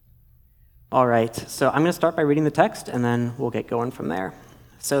All right, so I'm going to start by reading the text, and then we'll get going from there.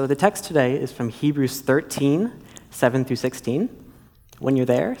 So the text today is from Hebrews 13, 7 through 16. When you're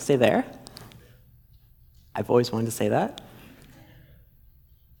there, say there. I've always wanted to say that.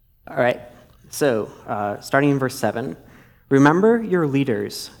 All right, so starting in verse 7. Remember your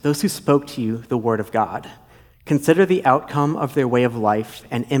leaders, those who spoke to you the word of God. Consider the outcome of their way of life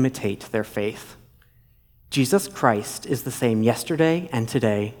and imitate their faith. Jesus Christ is the same yesterday and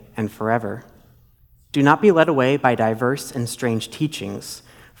today and forever. Do not be led away by diverse and strange teachings,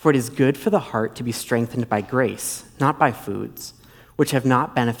 for it is good for the heart to be strengthened by grace, not by foods, which have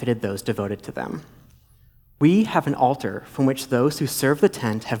not benefited those devoted to them. We have an altar from which those who serve the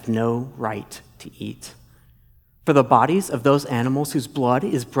tent have no right to eat. For the bodies of those animals whose blood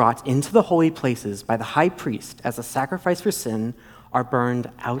is brought into the holy places by the high priest as a sacrifice for sin are burned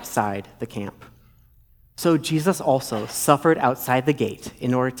outside the camp. So Jesus also suffered outside the gate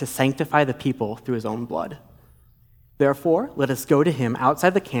in order to sanctify the people through his own blood. Therefore, let us go to him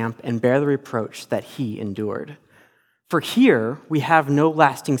outside the camp and bear the reproach that he endured. For here we have no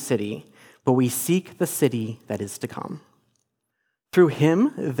lasting city, but we seek the city that is to come. Through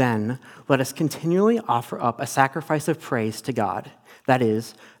him, then, let us continually offer up a sacrifice of praise to God, that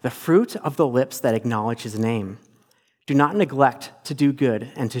is, the fruit of the lips that acknowledge his name. Do not neglect to do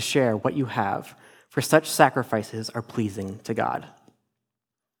good and to share what you have, for such sacrifices are pleasing to God.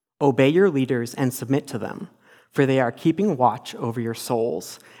 Obey your leaders and submit to them, for they are keeping watch over your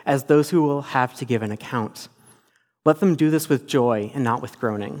souls, as those who will have to give an account. Let them do this with joy and not with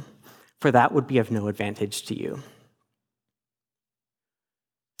groaning, for that would be of no advantage to you.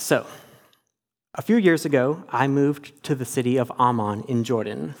 So, a few years ago, I moved to the city of Amman in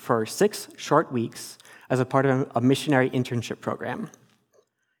Jordan for 6 short weeks as a part of a missionary internship program.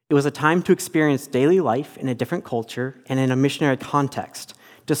 It was a time to experience daily life in a different culture and in a missionary context,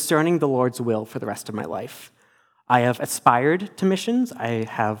 discerning the Lord's will for the rest of my life. I have aspired to missions, I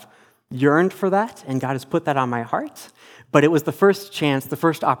have yearned for that, and God has put that on my heart, but it was the first chance, the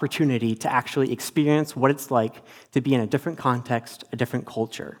first opportunity to actually experience what it's like to be in a different context, a different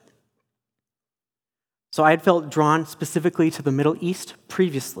culture. So I had felt drawn specifically to the Middle East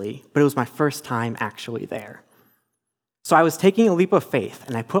previously, but it was my first time actually there. So I was taking a leap of faith,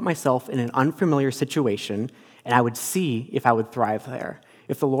 and I put myself in an unfamiliar situation, and I would see if I would thrive there,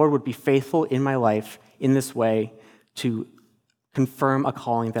 if the Lord would be faithful in my life in this way to confirm a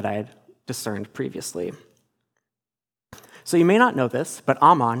calling that I had discerned previously. So you may not know this, but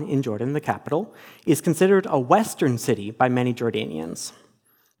Amman in Jordan, the capital, is considered a Western city by many Jordanians.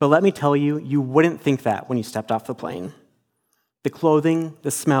 But let me tell you, you wouldn't think that when you stepped off the plane. The clothing, the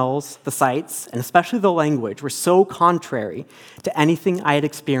smells, the sights, and especially the language were so contrary to anything I had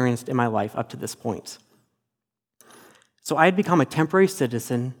experienced in my life up to this point. So I had become a temporary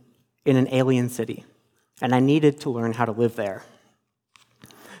citizen in an alien city, and I needed to learn how to live there.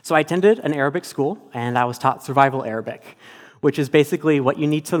 So I attended an Arabic school, and I was taught survival Arabic, which is basically what you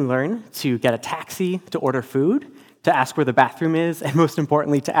need to learn to get a taxi, to order food, to ask where the bathroom is, and most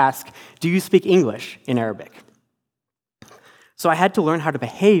importantly, to ask, do you speak English in Arabic? So I had to learn how to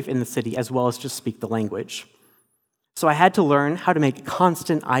behave in the city as well as just speak the language. So I had to learn how to make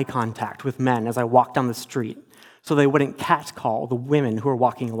constant eye contact with men as I walked down the street so they wouldn't catcall the women who were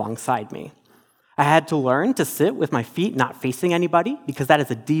walking alongside me. I had to learn to sit with my feet not facing anybody because that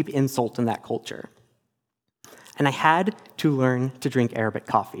is a deep insult in that culture. And I had to learn to drink Arabic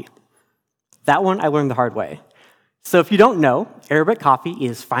coffee. That one I learned the hard way. So if you don't know, Arabic coffee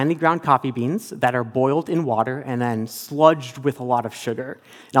is finely ground coffee beans that are boiled in water and then sludged with a lot of sugar.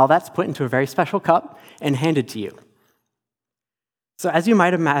 And all that's put into a very special cup and handed to you. So as you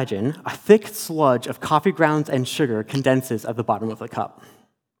might imagine, a thick sludge of coffee grounds and sugar condenses at the bottom of the cup.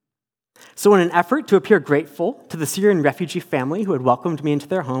 So in an effort to appear grateful to the Syrian refugee family who had welcomed me into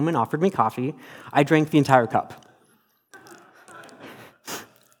their home and offered me coffee, I drank the entire cup,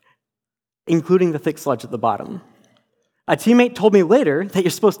 including the thick sludge at the bottom. A teammate told me later that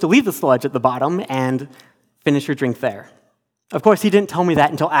you're supposed to leave the sludge at the bottom and finish your drink there. Of course, he didn't tell me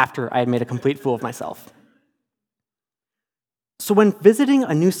that until after I had made a complete fool of myself. So when visiting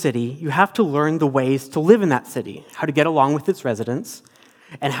a new city, you have to learn the ways to live in that city, how to get along with its residents,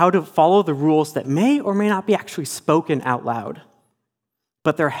 and how to follow the rules that may or may not be actually spoken out loud,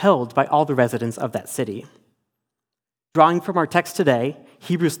 but they're held by all the residents of that city. Drawing from our text today,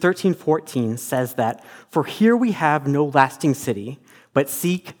 Hebrews 13:14 says that, "For here we have no lasting city, but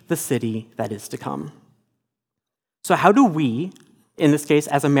seek the city that is to come." So how do we, in this case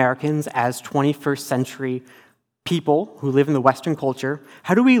as Americans, as 21st century people who live in the Western culture,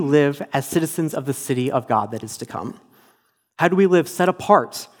 how do we live as citizens of the city of God that is to come? How do we live set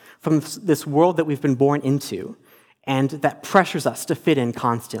apart from this world that we've been born into and that pressures us to fit in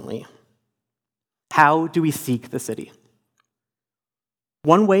constantly. How do we seek the city?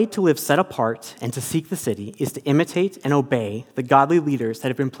 One way to live set apart and to seek the city is to imitate and obey the godly leaders that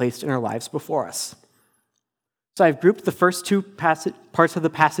have been placed in our lives before us. So I've grouped the first two parts of the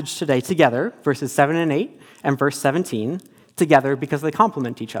passage today together, verses 7 and 8 and verse 17, together because they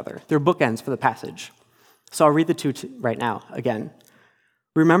complement each other. They're bookends for the passage. So I'll read the two right now again.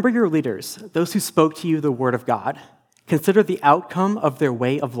 Remember your leaders, those who spoke to you the word of God. Consider the outcome of their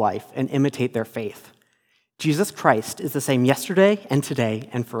way of life and imitate their faith. Jesus Christ is the same yesterday and today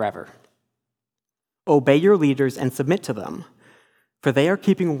and forever. Obey your leaders and submit to them, for they are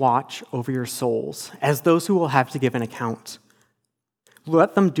keeping watch over your souls as those who will have to give an account.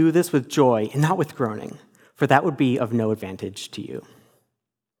 Let them do this with joy and not with groaning, for that would be of no advantage to you.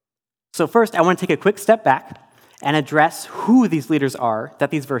 So first, I want to take a quick step back and address who these leaders are that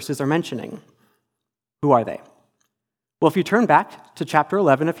these verses are mentioning. Who are they? Well, if you turn back to chapter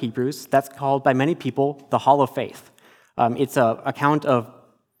 11 of Hebrews, that's called by many people the Hall of Faith. It's an account of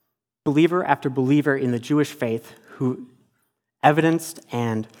believer after believer in the Jewish faith who evidenced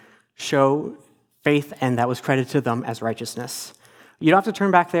and show faith, and that was credited to them as righteousness. You don't have to turn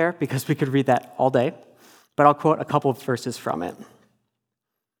back there because we could read that all day, but I'll quote a couple of verses from it.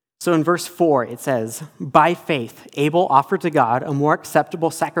 So in verse 4, it says, "By faith, Abel offered to God a more acceptable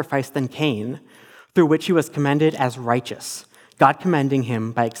sacrifice than Cain, through which he was commended as righteous, God commending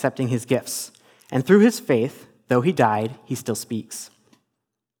him by accepting his gifts. And through his faith, though he died, he still speaks."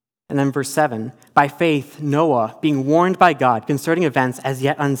 And then verse 7, "By faith, Noah, being warned by God concerning events as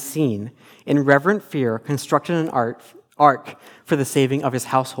yet unseen, in reverent fear constructed an ark for the saving of his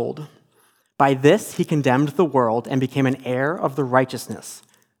household. By this he condemned the world and became an heir of the righteousness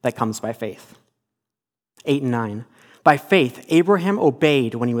that comes by faith." 8 and 9, "By faith, Abraham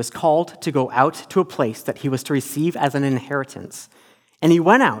obeyed when he was called to go out to a place that he was to receive as an inheritance. And he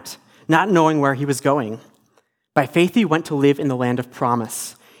went out, not knowing where he was going. By faith, he went to live in the land of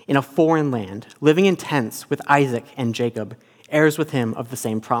promise, in a foreign land, living in tents with Isaac and Jacob, heirs with him of the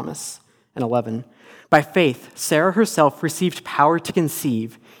same promise." And 11, "By faith, Sarah herself received power to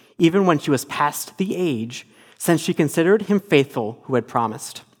conceive, even when she was past the age, since she considered him faithful who had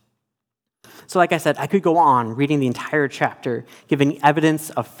promised." So like I said, I could go on reading the entire chapter, giving evidence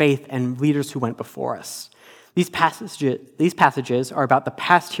of faith and leaders who went before us. These passages are about the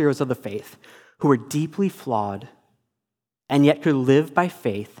past heroes of the faith who were deeply flawed and yet could live by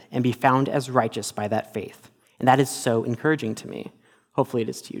faith and be found as righteous by that faith. And that is so encouraging to me. Hopefully it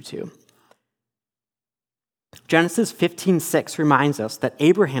is to you too. Genesis 15:6 reminds us that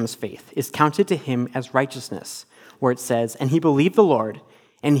Abraham's faith is counted to him as righteousness, where it says, "And he believed the Lord,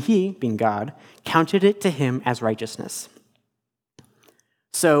 and he, being God, counted it to him as righteousness."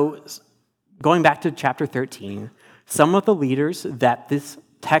 So, going back to chapter 13, some of the leaders that this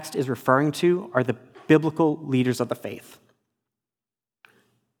text is referring to are the biblical leaders of the faith.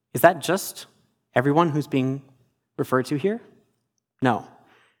 Is that just everyone who's being referred to here? No.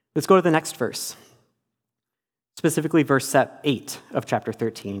 Let's go to the next verse. Specifically, verse 8 of chapter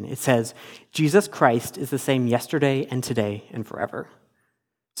 13. It says, "Jesus Christ is the same yesterday and today and forever."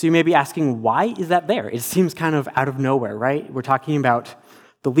 So you may be asking, why is that there? It seems kind of out of nowhere, right? We're talking about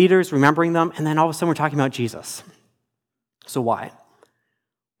the leaders, remembering them, and then all of a sudden we're talking about Jesus. So why?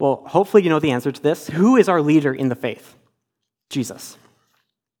 Well, hopefully you know the answer to this. Who is our leader in the faith? Jesus.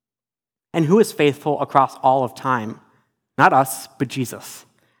 And who is faithful across all of time? Not us, but Jesus.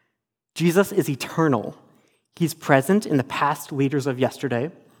 Jesus is eternal. He's present in the past leaders of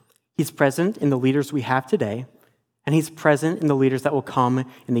yesterday. He's present in the leaders we have today. And he's present in the leaders that will come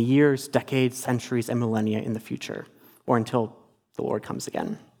in the years, decades, centuries, and millennia in the future, or until the Lord comes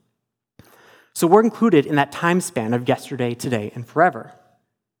again. So we're included in that time span of yesterday, today, and forever.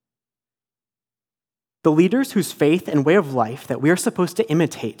 The leaders whose faith and way of life that we are supposed to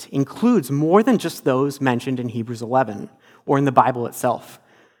imitate includes more than just those mentioned in Hebrews 11 or in the Bible itself.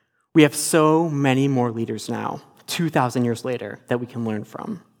 We have so many more leaders now, 2,000 years later, that we can learn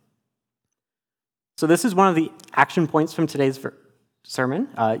from. So this is one of the action points from today's sermon.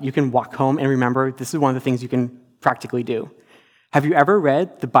 You can walk home and remember this is one of the things you can practically do. Have you ever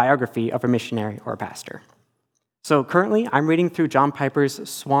read the biography of a missionary or a pastor? So currently, I'm reading through John Piper's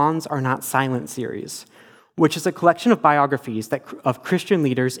Swans Are Not Silent series, which is a collection of biographies of Christian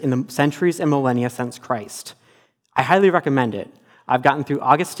leaders in the centuries and millennia since Christ. I highly recommend it. I've gotten through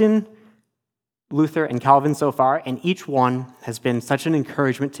Augustine, Luther, and Calvin so far, and each one has been such an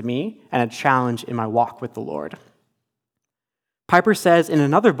encouragement to me and a challenge in my walk with the Lord. Piper says in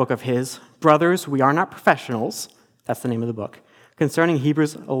another book of his, "Brothers, we are not professionals," that's the name of the book, concerning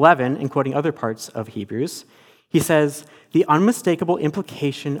Hebrews 11 and quoting other parts of Hebrews. He says, the unmistakable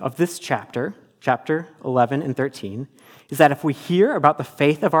implication of this chapter 11 and 13, is that if we hear about the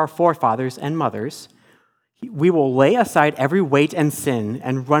faith of our forefathers and mothers, we will lay aside every weight and sin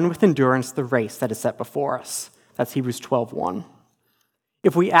and run with endurance the race that is set before us. That's Hebrews 12:1.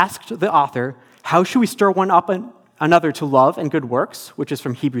 If we asked the author, how should we stir one up another to love and good works, which is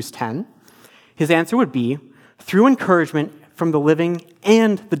from Hebrews 10, his answer would be, through encouragement from the living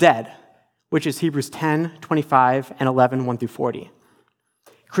and the dead, which is Hebrews 10:25 and 11:1-40.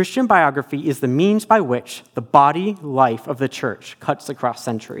 Christian biography is the means by which the body life of the church cuts across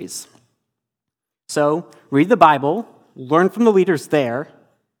centuries. So, read the Bible, learn from the leaders there,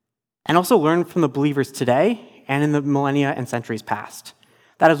 and also learn from the believers today and in the millennia and centuries past.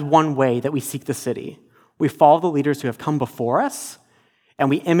 That is one way that we seek the city. We follow the leaders who have come before us, and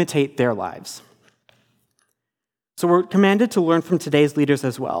we imitate their lives. So we're commanded to learn from today's leaders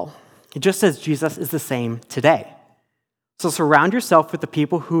as well, just as Jesus is the same today. So surround yourself with the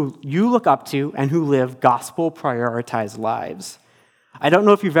people who you look up to and who live gospel-prioritized lives. I don't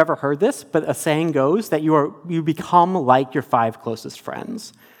know if you've ever heard this, but a saying goes that you become like your 5 closest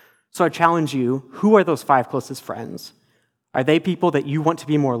friends. So I challenge you, who are those 5 closest friends? Are they people that you want to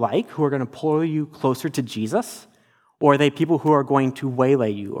be more like, who are going to pull you closer to Jesus? Or are they people who are going to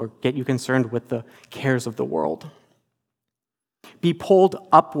waylay you or get you concerned with the cares of the world? Be pulled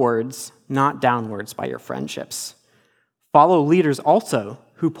upwards, not downwards, by your friendships. Follow leaders also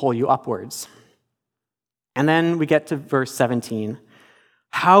who pull you upwards. And then we get to verse 17.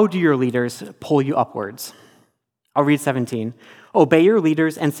 How do your leaders pull you upwards? I'll read 17. Obey your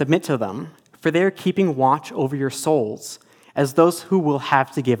leaders and submit to them, for they are keeping watch over your souls, as those who will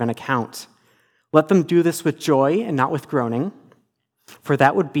have to give an account. Let them do this with joy and not with groaning, for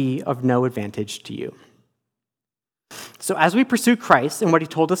that would be of no advantage to you. So as we pursue Christ and what he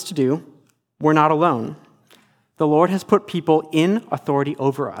told us to do, we're not alone. The Lord has put people in authority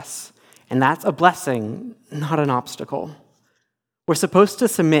over us, and that's a blessing, not an obstacle. We're supposed to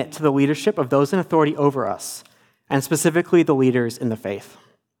submit to the leadership of those in authority over us, and specifically the leaders in the faith.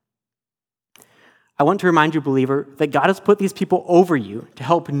 I want to remind you, believer, that God has put these people over you to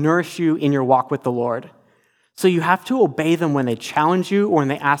help nourish you in your walk with the Lord. So you have to obey them when they challenge you or when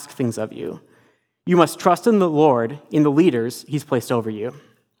they ask things of you. You must trust in the Lord, in the leaders he's placed over you.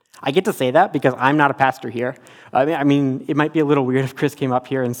 I get to say that because I'm not a pastor here. I mean, it might be a little weird if Chris came up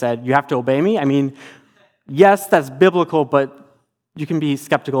here and said, you have to obey me. I mean, yes, that's biblical, but you can be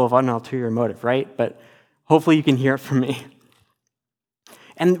skeptical of an ulterior motive, right? But hopefully you can hear it from me.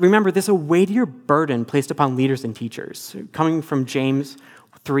 And remember, there's a weightier burden placed upon leaders and teachers. Coming from James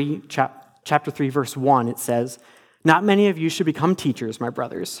 3, chapter 3, verse 1, it says, not many of you should become teachers, my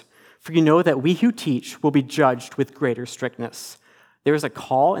brothers, for you know that we who teach will be judged with greater strictness. There is a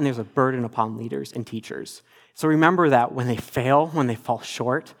call and there's a burden upon leaders and teachers. So remember that when they fail, when they fall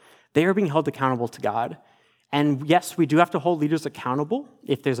short, they are being held accountable to God. And yes, we do have to hold leaders accountable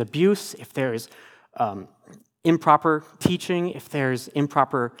if there's abuse, if there's improper teaching, if there's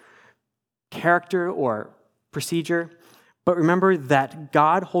improper character or procedure. But remember that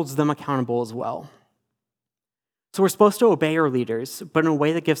God holds them accountable as well. So we're supposed to obey our leaders, but in a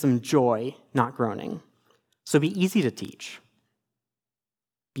way that gives them joy, not groaning. So be easy to teach.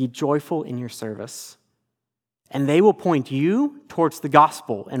 Be joyful in your service. And they will point you towards the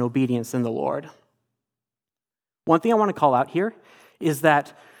gospel and obedience in the Lord. One thing I want to call out here is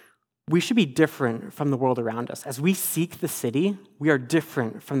that we should be different from the world around us. As we seek the city, we are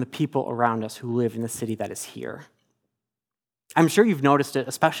different from the people around us who live in the city that is here. I'm sure you've noticed it,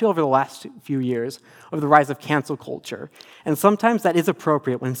 especially over the last few years, of the rise of cancel culture. And sometimes that is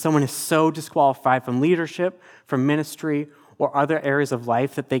appropriate when someone is so disqualified from leadership, from ministry, or other areas of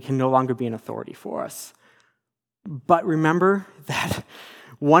life that they can no longer be an authority for us. But remember that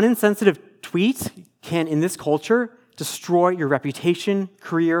one insensitive tweet can, in this culture, destroy your reputation,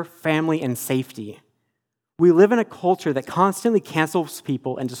 career, family, and safety. We live in a culture that constantly cancels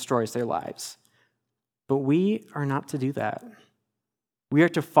people and destroys their lives. But we are not to do that. We are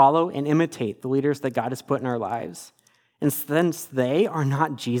to follow and imitate the leaders that God has put in our lives. And since they are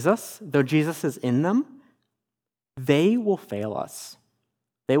not Jesus, though Jesus is in them, they will fail us.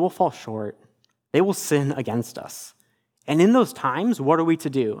 They will fall short. They will sin against us. And in those times, what are we to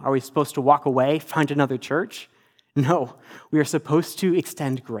do? Are we supposed to walk away, find another church? No, we are supposed to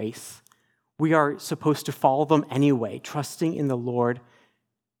extend grace. We are supposed to follow them anyway, trusting in the Lord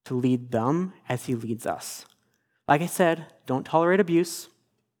to lead them as he leads us. Like I said, don't tolerate abuse,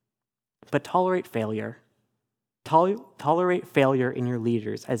 but tolerate failure. Tolerate failure in your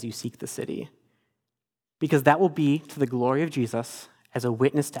leaders as you seek the city. because that will be to the glory of Jesus as a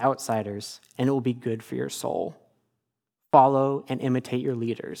witness to outsiders, and it will be good for your soul. Follow and imitate your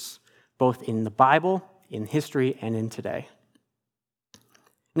leaders, both in the Bible, in history, and in today.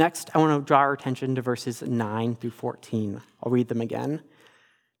 Next, I want to draw our attention to verses 9 through 14. I'll read them again.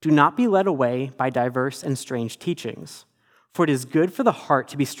 Do not be led away by diverse and strange teachings, for it is good for the heart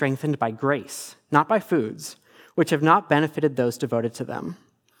to be strengthened by grace, not by foods, which have not benefited those devoted to them.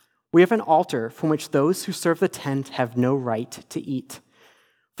 We have an altar from which those who serve the tent have no right to eat.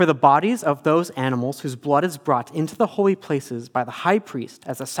 For the bodies of those animals whose blood is brought into the holy places by the high priest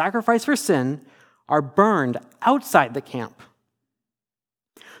as a sacrifice for sin are burned outside the camp.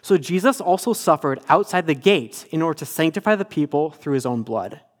 So Jesus also suffered outside the gate in order to sanctify the people through his own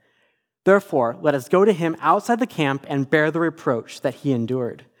blood. Therefore, let us go to him outside the camp and bear the reproach that he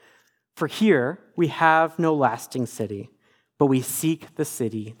endured. For here we have no lasting city, but we seek the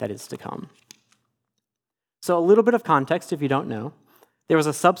city that is to come. So a little bit of context if you don't know. There was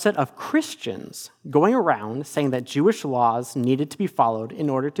a subset of Christians going around saying that Jewish laws needed to be followed in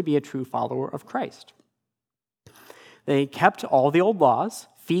order to be a true follower of Christ. They kept all the old laws,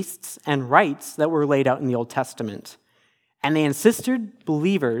 feasts, and rites that were laid out in the Old Testament. And they insisted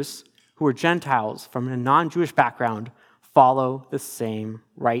believers who were Gentiles from a non-Jewish background follow the same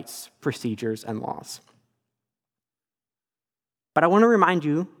rites, procedures, and laws. But I want to remind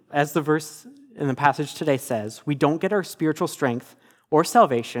you, as the verse in the passage today says, we don't get our spiritual strength or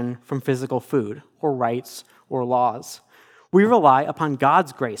salvation from physical food or rites or laws. We rely upon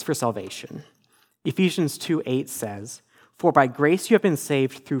God's grace for salvation. Ephesians 2:8 says, "For by grace you have been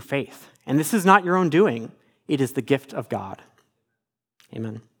saved through faith, and this is not your own doing, it is the gift of God."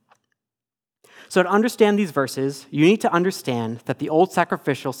 Amen. So to understand these verses, you need to understand that the old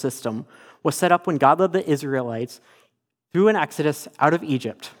sacrificial system was set up when God led the Israelites through an exodus out of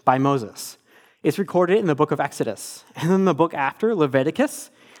Egypt by Moses. It's recorded in the book of Exodus. And then the book after,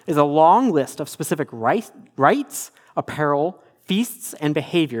 Leviticus, is a long list of specific rites, apparel, feasts, and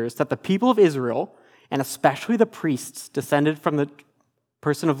behaviors that the people of Israel, and especially the priests descended from the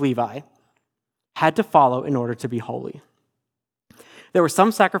person of Levi, had to follow in order to be holy. There were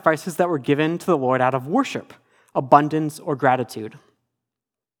some sacrifices that were given to the Lord out of worship, abundance, or gratitude.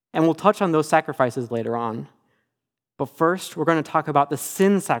 And we'll touch on those sacrifices later on. But first, we're going to talk about the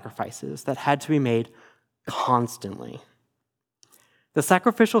sin sacrifices that had to be made constantly. The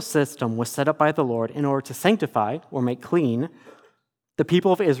sacrificial system was set up by the Lord in order to sanctify, or make clean, the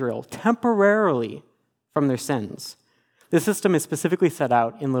people of Israel temporarily from their sins. This system is specifically set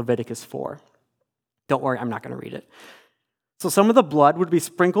out in Leviticus 4. Don't worry, I'm not going to read it. So some of the blood would be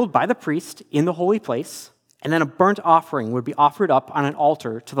sprinkled by the priest in the holy place, and then a burnt offering would be offered up on an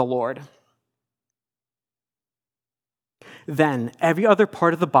altar to the Lord. Then every other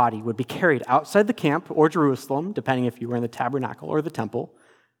part of the body would be carried outside the camp or Jerusalem, depending if you were in the tabernacle or the temple,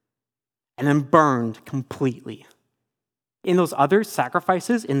 and then burned completely. In those other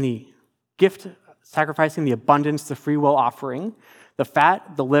sacrifices, in the gift sacrificing the abundance, the free will offering, the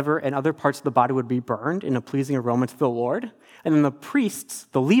fat, the liver, and other parts of the body would be burned in a pleasing aroma to the Lord. And then the priests,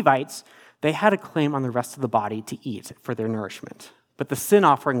 the Levites, they had a claim on the rest of the body to eat for their nourishment. But the sin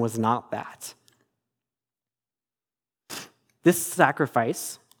offering was not that. This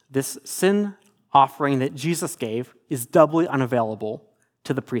sacrifice, this sin offering that Jesus gave, is doubly unavailable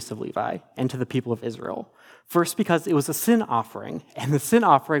to the priests of Levi and to the people of Israel. First, because it was a sin offering, and the sin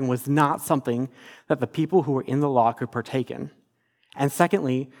offering was not something that the people who were in the law could partake in. And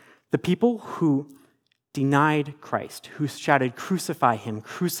secondly, the people who denied Christ, who shouted, crucify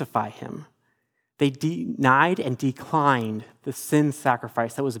him, they denied and declined the sin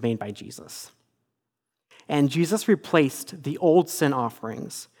sacrifice that was made by Jesus. And Jesus replaced the old sin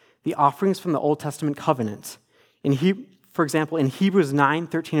offerings, the offerings from the Old Testament covenant. For example, in Hebrews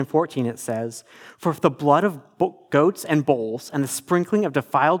 9:13 and 14, it says, "For if the blood of goats and bulls and the sprinkling of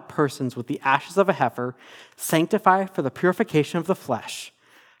defiled persons with the ashes of a heifer sanctify for the purification of the flesh,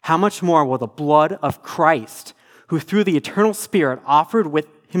 how much more will the blood of Christ, who through the eternal Spirit offered with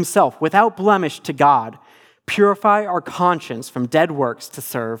himself without blemish to God, purify our conscience from dead works to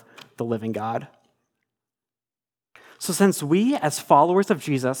serve the living God?" So since we, as followers of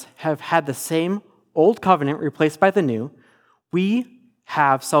Jesus, have had the same old covenant replaced by the new, we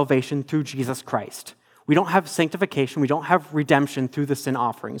have salvation through Jesus Christ. We don't have sanctification, we don't have redemption through the sin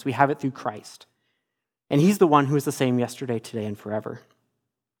offerings. We have it through Christ. And he's the one who is the same yesterday, today, and forever.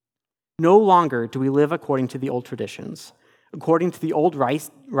 No longer do we live according to the old traditions, according to the old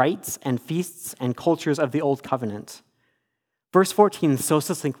rites and feasts and cultures of the old covenant. Verse 14 so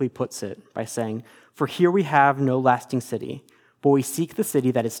succinctly puts it by saying, "For here we have no lasting city, but we seek the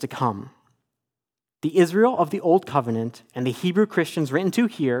city that is to come." The Israel of the Old Covenant and the Hebrew Christians written to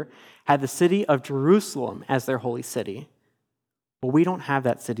here had the city of Jerusalem as their holy city. But we don't have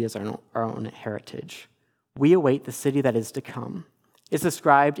that city as our own heritage. We await the city that is to come. It's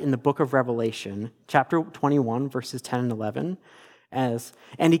described in the book of Revelation, chapter 21, verses 10 and 11, as,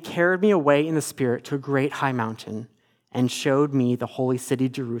 "And he carried me away in the Spirit to a great high mountain, and showed me the holy city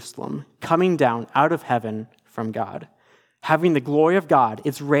Jerusalem, coming down out of heaven from God, having the glory of God,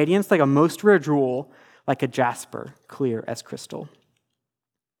 its radiance like a most rare jewel, like a jasper, clear as crystal."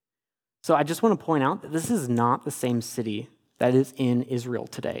 So I just want to point out that this is not the same city that is in Israel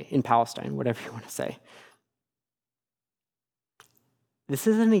today, in Palestine, whatever you want to say. This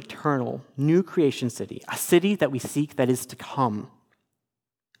is an eternal, new creation city, a city that we seek that is to come.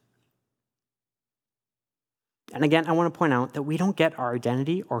 And again, I want to point out that we don't get our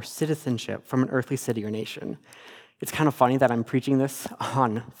identity or citizenship from an earthly city or nation. It's kind of funny that I'm preaching this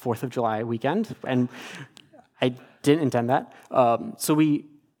on 4th of July weekend, and I didn't intend that.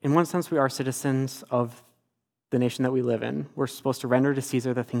 In one sense, we are citizens of the nation that we live in. We're supposed to render to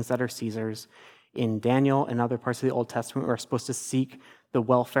Caesar the things that are Caesar's. In Daniel and other parts of the Old Testament, we're supposed to seek the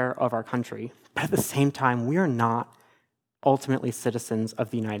welfare of our country. But at the same time, we are not ultimately citizens of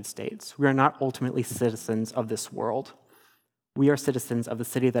the United States. We are not ultimately citizens of this world. We are citizens of the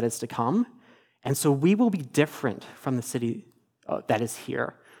city that is to come, and so we will be different from the city that is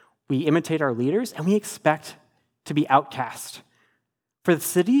here. We imitate our leaders, and we expect to be outcast. For the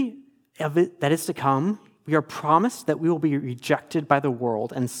city that is to come, we are promised that we will be rejected by the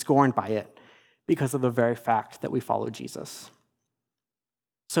world and scorned by it because of the very fact that we follow Jesus.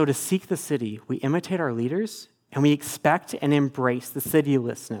 So to seek the city, we imitate our leaders, and we expect and embrace the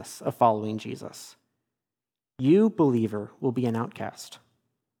citylessness of following Jesus. You, believer, will be an outcast.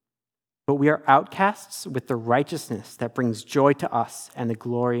 But we are outcasts with the righteousness that brings joy to us and the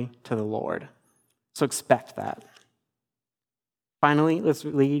glory to the Lord. So expect that. Finally, let's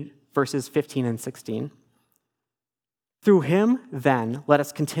read verses 15 and 16. "Through him, then, let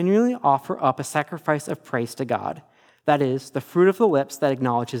us continually offer up a sacrifice of praise to God, that is, the fruit of the lips that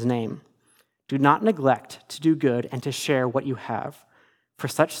acknowledge his name. Do not neglect to do good and to share what you have, for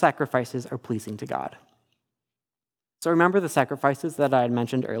such sacrifices are pleasing to God." So remember the sacrifices that I had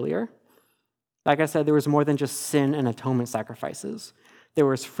mentioned earlier? Like I said, there was more than just sin and atonement sacrifices. There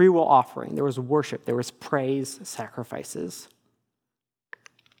was free will offering, there was worship, there was praise sacrifices.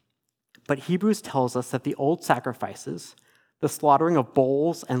 But Hebrews tells us that the old sacrifices, the slaughtering of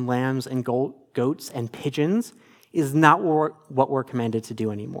bulls and lambs and goats and pigeons, is not what we're commanded to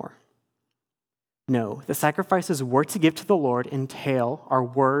do anymore. No, the sacrifices we're to give to the Lord entail our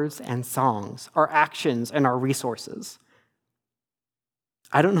words and songs, our actions and our resources.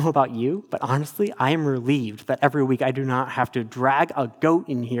 I don't know about you, but honestly, I am relieved that every week I do not have to drag a goat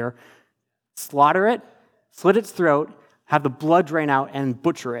in here, slaughter it, slit its throat, have the blood drain out, and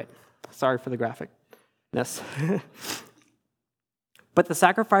butcher it. Sorry for the graphicness. But the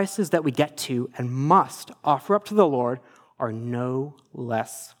sacrifices that we get to and must offer up to the Lord are no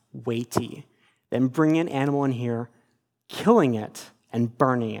less weighty than bringing an animal in here, killing it, and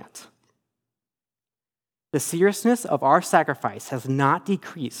burning it. The seriousness of our sacrifice has not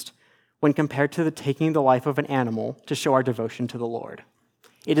decreased when compared to the taking the life of an animal to show our devotion to the Lord.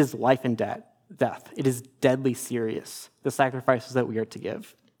 It is life and death. It is deadly serious, the sacrifices that we are to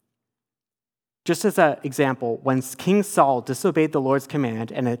give. Just as an example, when King Saul disobeyed the Lord's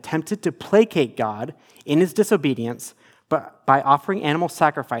command and attempted to placate God in his disobedience but by offering animal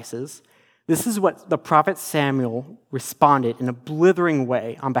sacrifices, this is what the prophet Samuel responded in a blithering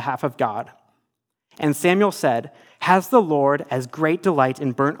way on behalf of God. And Samuel said, "Has the Lord as great delight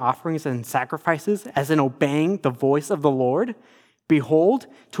in burnt offerings and sacrifices as in obeying the voice of the Lord? Behold,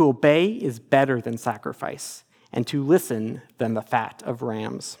 to obey is better than sacrifice, and to listen than the fat of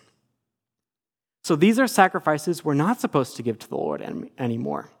rams." So these are sacrifices we're not supposed to give to the Lord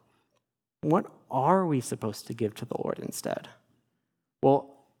anymore. What are we supposed to give to the Lord instead?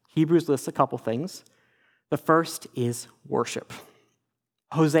 Well, Hebrews lists a couple things. The first is worship.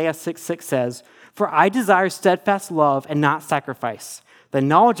 Hosea 6:6 says, "For I desire steadfast love and not sacrifice, the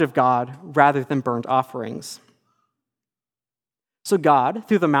knowledge of God rather than burnt offerings." So God,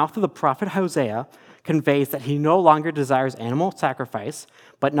 through the mouth of the prophet Hosea, conveys that he no longer desires animal sacrifice,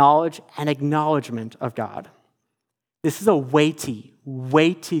 but knowledge and acknowledgement of God. This is a weighty,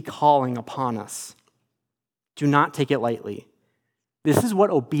 weighty calling upon us. Do not take it lightly. This is what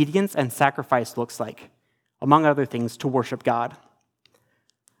obedience and sacrifice looks like, among other things, to worship God.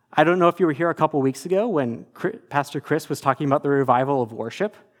 I don't know if you were here a couple weeks ago when Pastor Chris was talking about the revival of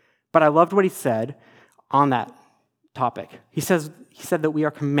worship, but I loved what he said on that topic. He said that we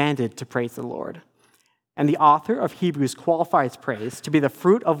are commanded to praise the Lord. And the author of Hebrews qualifies praise to be the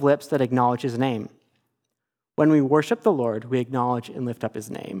fruit of lips that acknowledge his name. When we worship the Lord, we acknowledge and lift up his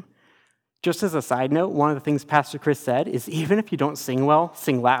name. Just as a side note, one of the things Pastor Chris said is even if you don't sing well,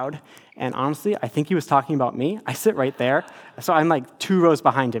 sing loud. And honestly, I think he was talking about me. I sit right there, so I'm like 2 rows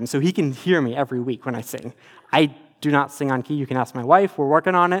behind him, so he can hear me every week when I sing. I do not sing on key. You can ask my wife. We're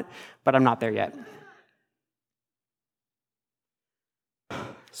working on it, but I'm not there yet.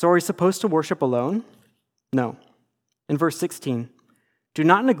 So are we supposed to worship alone? No. In verse 16, do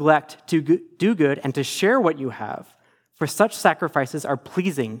not neglect to do good and to share what you have, for such sacrifices are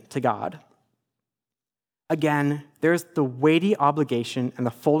pleasing to God. Again, there's the weighty obligation and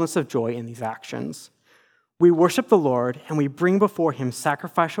the fullness of joy in these actions. We worship the Lord and we bring before him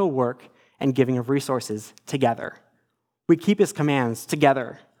sacrificial work and giving of resources together. We keep his commands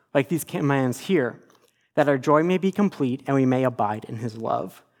together, like these commands here, that our joy may be complete and we may abide in his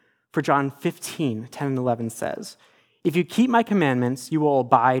love. For John 15, 10 and 11 says, if you keep my commandments, you will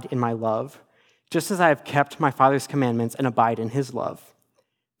abide in my love, just as I have kept my Father's commandments and abide in his love.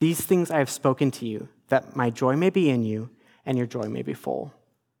 These things I have spoken to you, that my joy may be in you and your joy may be full.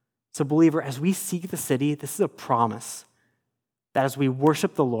 So, believer, as we seek the city, this is a promise that as we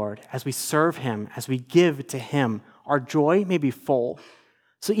worship the Lord, as we serve him, as we give to him, our joy may be full.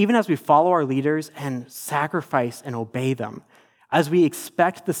 So even as we follow our leaders and sacrifice and obey them, as we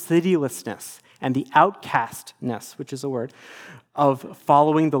expect the citylessness and the outcastness, which is a word, of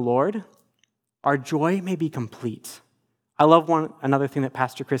following the Lord, our joy may be complete. I love another thing that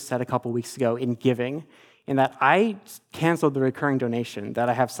Pastor Chris said a couple weeks ago in giving, in that I canceled the recurring donation that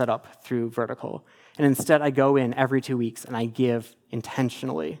I have set up through Vertical. And instead, I go in every 2 weeks and I give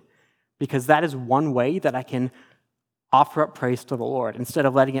intentionally, because that is one way that I can offer up praise to the Lord. Instead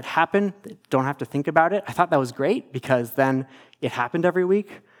of letting it happen, don't have to think about it. I thought that was great because then it happened every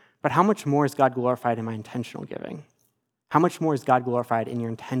week. But how much more is God glorified in my intentional giving? How much more is God glorified in your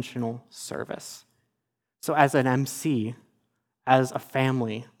intentional service? So as an MC, as a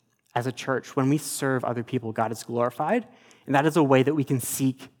family, as a church, when we serve other people, God is glorified, and that is a way that we can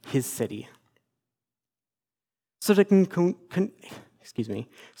seek his city. So to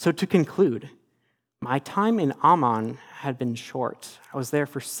conclude, my time in Amman had been short. I was there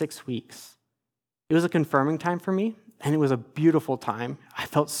for 6 weeks. It was a confirming time for me, and it was a beautiful time. I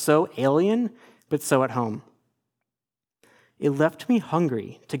felt so alien, but so at home. It left me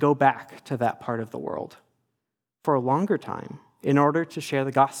hungry to go back to that part of the world for a longer time in order to share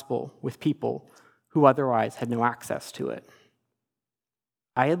the gospel with people who otherwise had no access to it.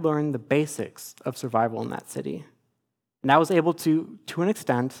 I had learned the basics of survival in that city, and I was able to an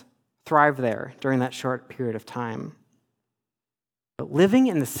extent, thrive there during that short period of time. But living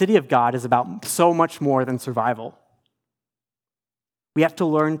in the city of God is about so much more than survival. We have to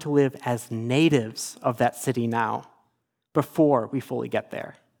learn to live as natives of that city now, before we fully get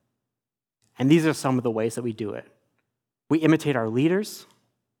there. And these are some of the ways that we do it. We imitate our leaders,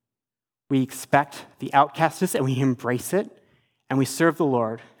 we expect the outcastness and we embrace it, and we serve the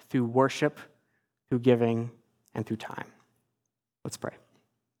Lord through worship, through giving, and through time. Let's pray.